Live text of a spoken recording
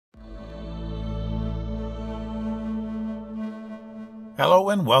Hello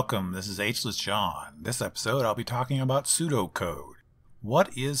and welcome. This is HLessJon. This episode I'll be talking about pseudocode. What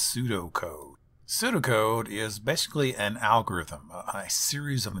is pseudocode? Pseudocode is basically an algorithm, a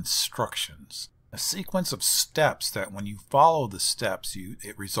series of instructions, a sequence of steps that when you follow the steps,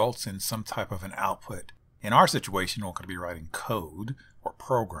 it results in some type of an output. In our situation, we're going to be writing code or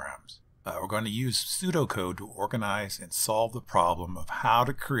programs. We're going to use pseudocode to organize and solve the problem of how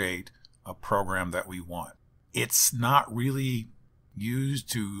to create a program that we want. It's not really used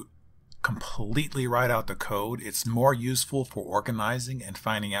to completely write out the code. It's more useful for organizing and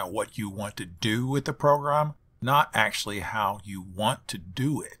finding out what you want to do with the program, not actually how you want to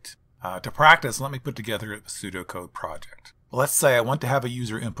do it. To practice, let me put together a pseudocode project. Let's say I want to have a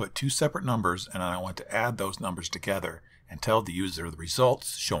user input two separate numbers and I want to add those numbers together and tell the user the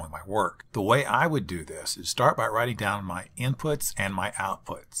results showing my work. The way I would do this is start by writing down my inputs and my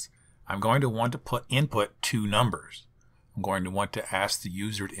outputs. I'm going to want to input two numbers. I'm going to want to ask the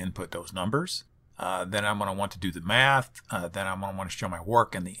user to input those numbers. Then I'm going to want to do the math. Then I'm going to want to show my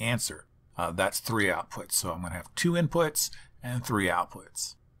work and the answer. That's three outputs. So I'm going to have two inputs and three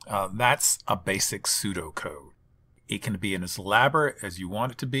outputs. That's a basic pseudocode. It can be as elaborate as you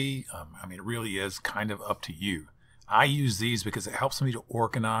want it to be. It really is kind of up to you. I use these because it helps me to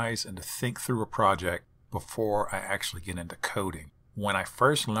organize and to think through a project before I actually get into coding. When I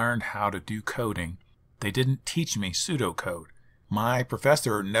first learned how to do coding, they didn't teach me pseudocode. My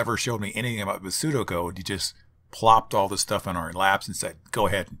professor never showed me anything about the pseudocode. He just plopped all the stuff in our laps and said, go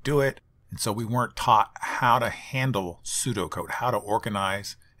ahead and do it. And so we weren't taught how to handle pseudocode, how to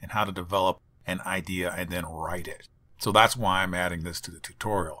organize and how to develop an idea and then write it. So that's why I'm adding this to the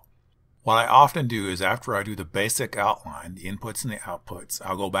tutorial. What I often do is after I do the basic outline, the inputs and the outputs,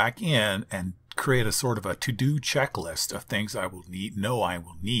 I'll go back in and create a sort of a to-do checklist of things I will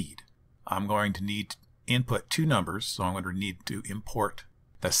need. I'm going to need to input two numbers, so I'm going to need to import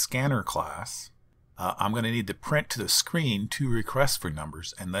the scanner class. I'm going to need to print to the screen two requests for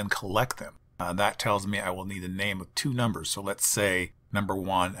numbers and then collect them. That tells me I will need the name of two numbers. So let's say number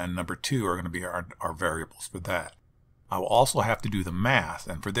 1 and number 2 are going to be our variables for that. I will also have to do the math,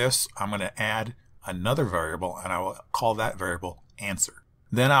 and for this I'm going to add another variable and I will call that variable answer.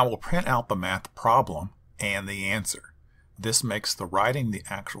 Then I will print out the math problem and the answer. This makes writing the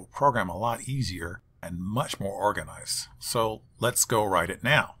actual program a lot easier and much more organized. So let's go write it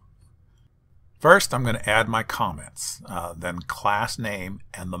now. First, I'm going to add my comments, then class name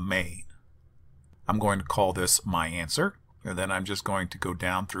and the main. I'm going to call this my answer, and then I'm just going to go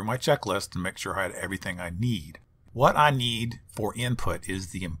down through my checklist and make sure I had everything I need. What I need for input is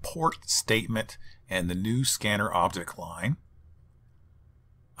the import statement and the new scanner object line.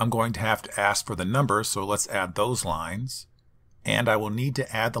 I'm going to have to ask for the numbers, so let's add those lines. And I will need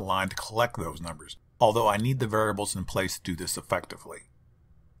to add the line to collect those numbers, although I need the variables in place to do this effectively.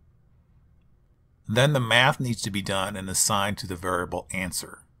 Then the math needs to be done and assigned to the variable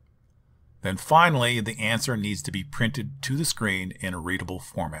answer. Then finally, the answer needs to be printed to the screen in a readable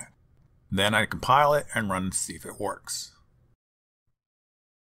format. Then I compile it and run and see if it works.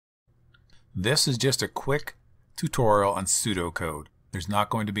 This is just a quick tutorial on pseudocode. There's not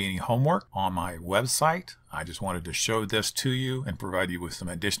going to be any homework on my website. I just wanted to show this to you and provide you with some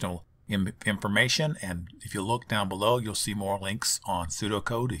additional information. And if you look down below, you'll see more links on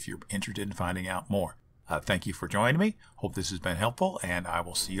pseudocode if you're interested in finding out more. Thank you for joining me. Hope this has been helpful, and I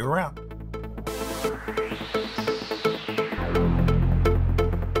will see you around.